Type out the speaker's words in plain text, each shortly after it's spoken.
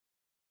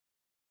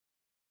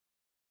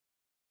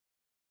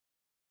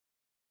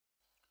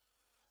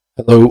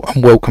Hello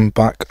and welcome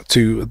back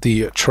to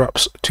the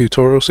traps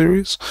tutorial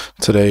series.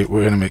 Today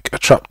we're going to make a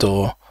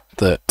trapdoor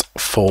that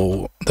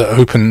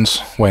opens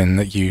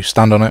when you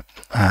stand on it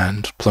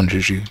and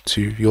plunges you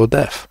to your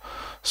death.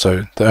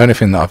 So the only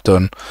thing that I've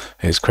done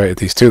is created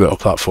these two little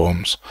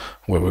platforms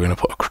where we're going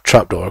to put a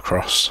trapdoor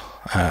across,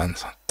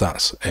 and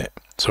that's it.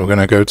 So we're going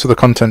to go to the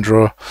content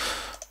drawer,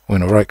 we're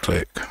going to right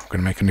click, we're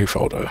going to make a new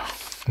folder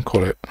and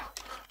call it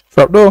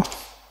trapdoor.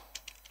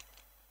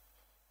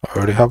 I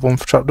already have one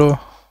for trapdoor.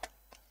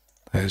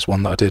 There's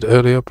one that I did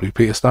earlier, Blue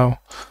Peter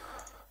style.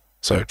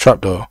 So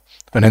trapdoor,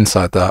 and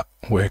inside that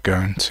we're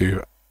going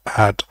to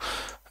add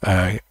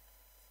a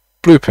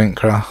blueprint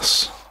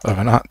class of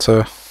an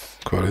actor,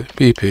 call it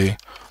BP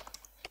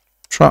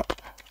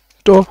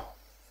trapdoor,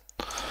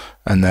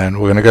 and then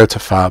we're going to go to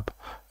Fab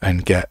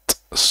and get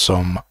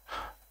some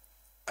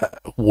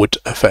wood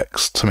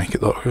effects to make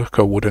it look like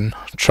a wooden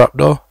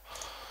trapdoor.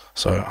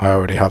 So I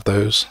already have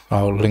those,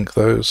 I'll link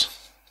those.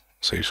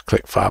 So you just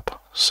click Fab,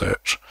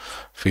 search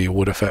for your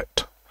wood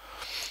effect,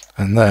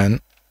 and then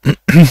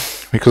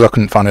because I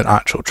couldn't find an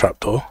actual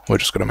trapdoor, we're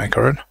just going to make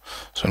our own.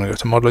 So I'm going to go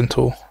to modeling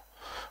tool,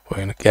 we're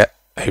going to get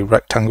a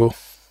rectangle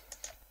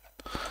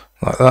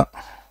like that,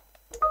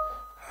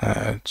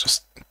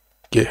 just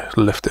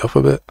lift it up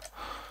a bit,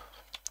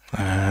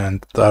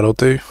 and that'll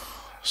do.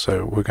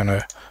 So we're going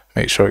to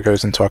make sure it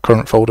goes into our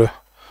current folder,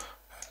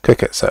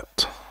 click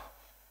accept,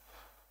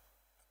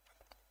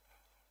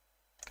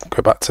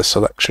 go back to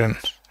selection,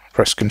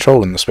 press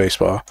Control in the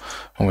spacebar,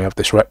 and we have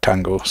this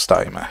rectangle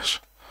static mesh.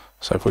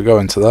 So if we go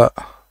into that,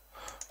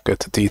 go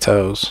to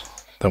details,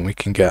 then we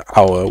can get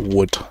our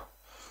wood,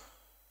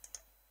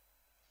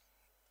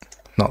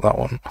 not that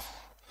one,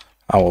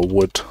 our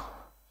wood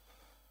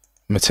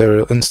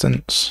material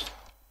instance,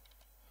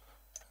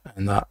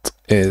 and that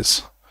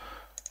is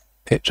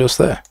it just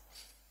there.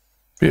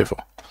 Beautiful.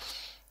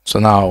 So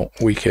now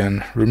we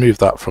can remove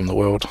that from the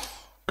world,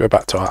 go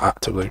back to our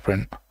actor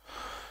blueprint,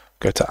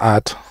 go to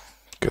add,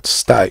 go to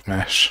static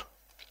mesh,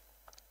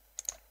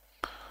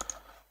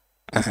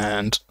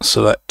 and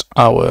select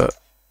our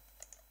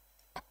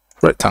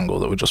rectangle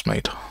that we just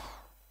made.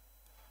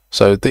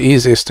 So the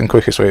easiest and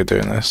quickest way of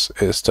doing this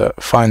is to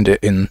find it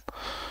in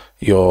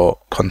your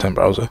content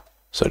browser.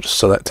 So just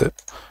select it,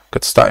 go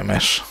to static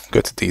mesh,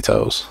 go to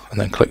details, and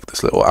then click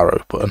this little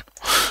arrow button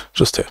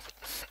just here.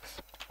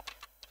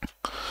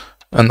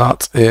 And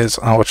that is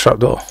our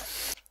trapdoor.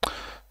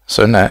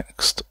 So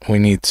next we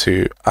need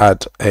to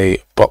add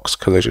a box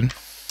collision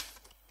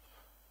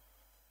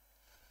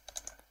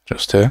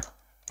just here,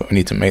 but we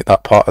need to make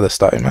that part of the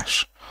static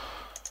mesh,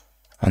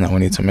 and then we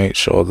need to make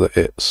sure that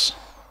it's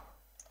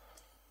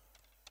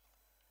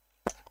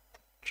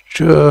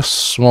just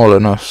small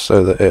enough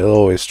so that it'll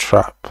always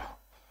trap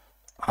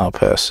our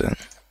person,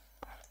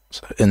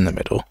 so in the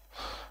middle.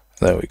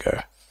 There we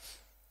go.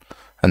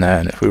 And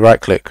then if we right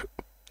click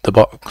the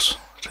box,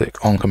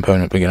 click on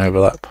component begin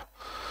overlap,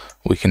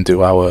 we can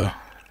do our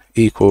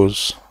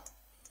equals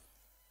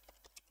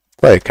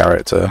player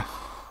character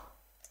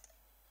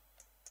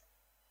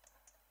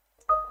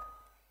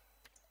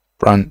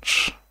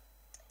branch,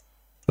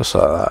 just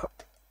like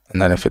that. And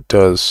then if it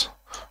does,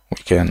 we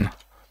can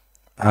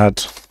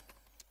add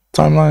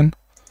timeline,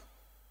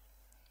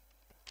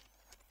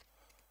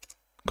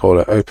 call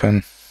it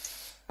open,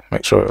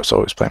 make sure it's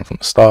always playing from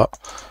the start,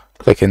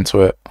 click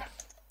into it,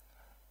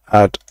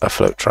 add a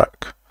float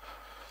track,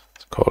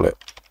 call it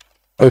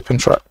open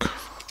track,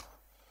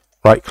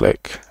 right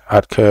click,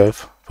 add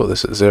curve, put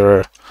this at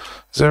 0,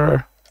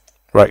 0,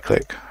 right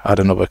click, add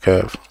another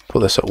curve,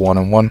 put this at 1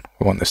 and 1.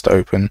 We want this to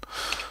open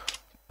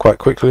quite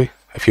quickly.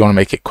 If you want to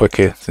make it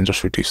quicker, then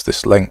just reduce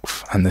this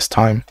length and this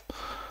time,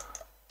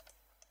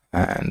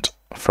 and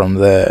from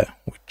there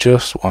we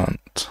just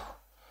want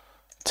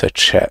to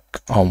check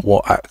on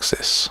what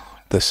axis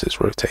this is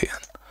rotating.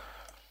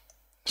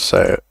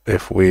 So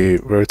if we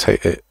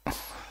rotate it,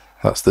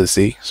 that's the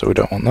Z, so we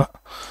don't want that.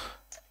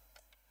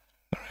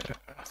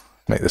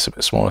 Make this a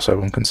bit smaller so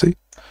everyone can see.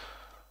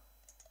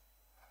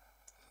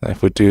 And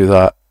if we do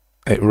that,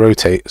 it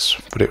rotates,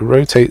 but it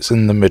rotates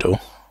in the middle,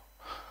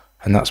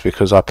 and that's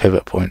because our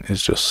pivot point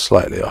is just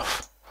slightly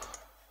off.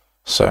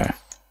 So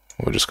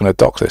we're just going to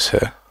dock this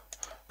here,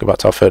 go back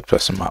to our third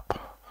person map,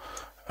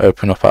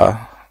 open up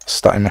our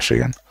static mesh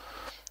again,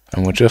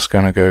 and we're just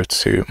going to go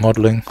to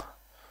modeling,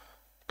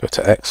 go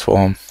to X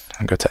form,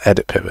 and go to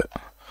edit pivot,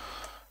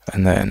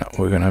 and then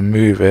we're going to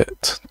move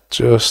it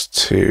just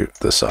to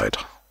the side.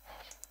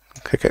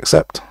 Click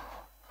accept,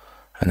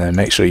 and then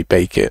make sure you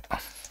bake it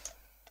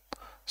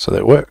so that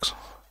it works,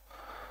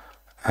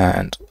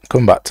 and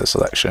come back to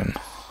selection,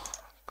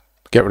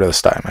 get rid of the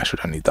static mesh, we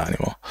don't need that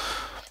anymore.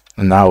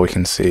 And now we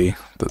can see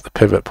that the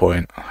pivot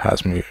point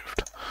has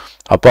moved.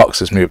 Our box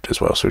has moved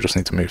as well, so we just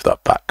need to move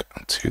that back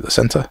to the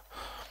center.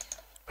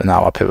 But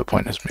now our pivot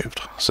point has moved.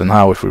 So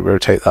now if we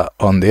rotate that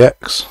on the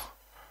X,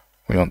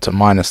 we want to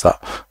minus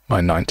that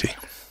by 90.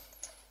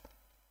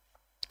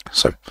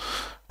 So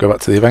go back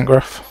to the event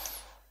graph.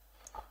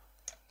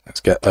 Let's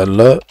get a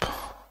lerp,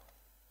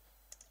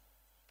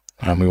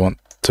 and we want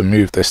to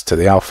move this to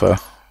the alpha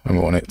and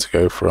we want it to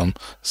go from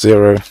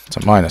 0 to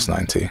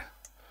 -90.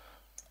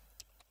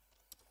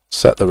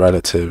 Set the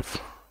relative.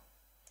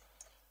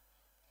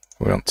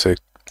 We want to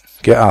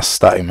get our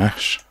static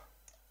mesh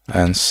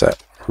and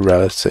set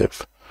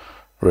relative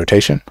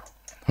rotation.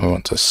 We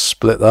want to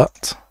split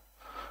that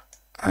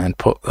and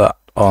put that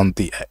on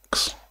the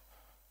X,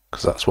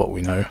 because that's what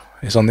we know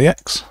is on the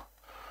X.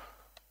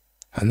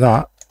 And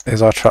that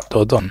is our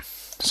trapdoor done.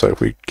 So if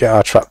we get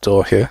our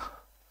trapdoor here,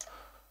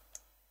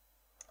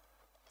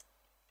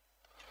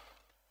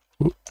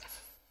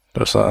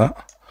 just like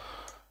that,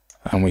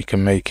 and we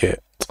can make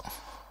it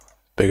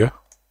bigger.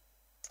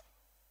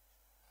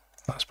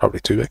 That's probably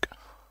too big.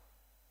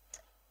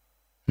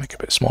 Make it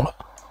a bit smaller.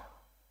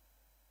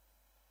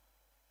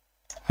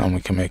 And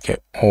we can make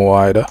it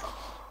wider.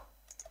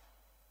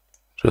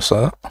 Just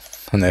like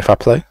that. And if I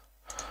play,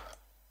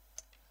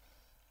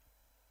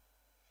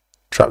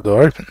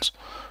 trapdoor opens.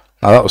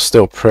 Now that was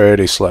still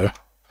pretty slow.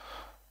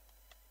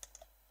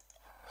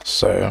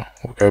 So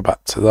we'll go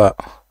back to that.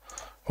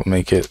 We'll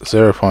make it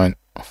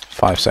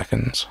 0.5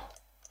 seconds.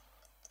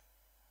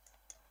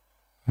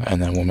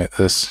 And then we'll make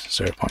this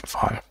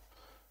 0.5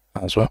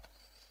 as well.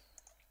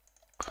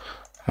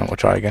 And we'll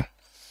try again.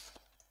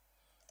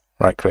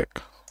 Right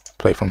click,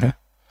 play from here.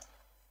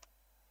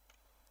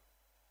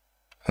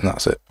 And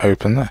that's it,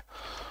 open there.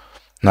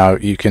 Now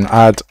you can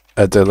add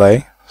a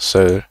delay,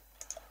 so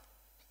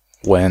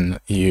when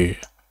you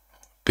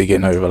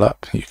begin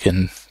overlap, you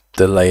can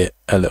delay it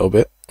a little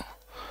bit,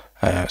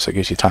 so it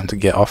gives you time to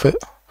get off it,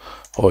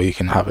 or you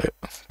can have it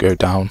go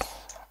down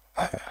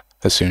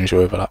as soon as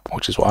you overlap,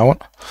 which is what I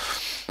want.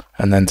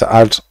 And then to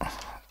add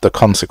the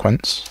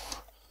consequence,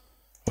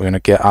 we're going to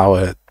get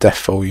our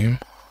depth volume,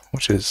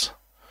 which is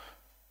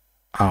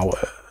our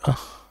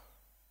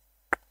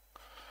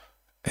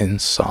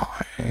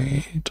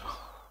inside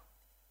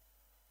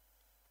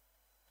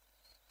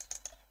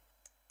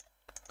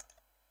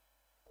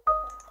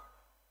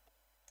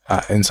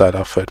inside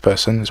our third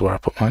person is where I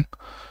put mine.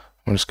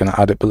 I'm just going to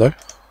add it below.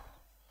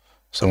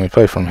 So when we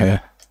play from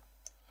here,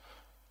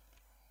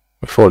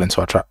 we fall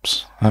into our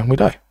traps and we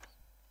die.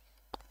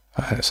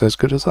 And it's as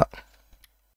good as that.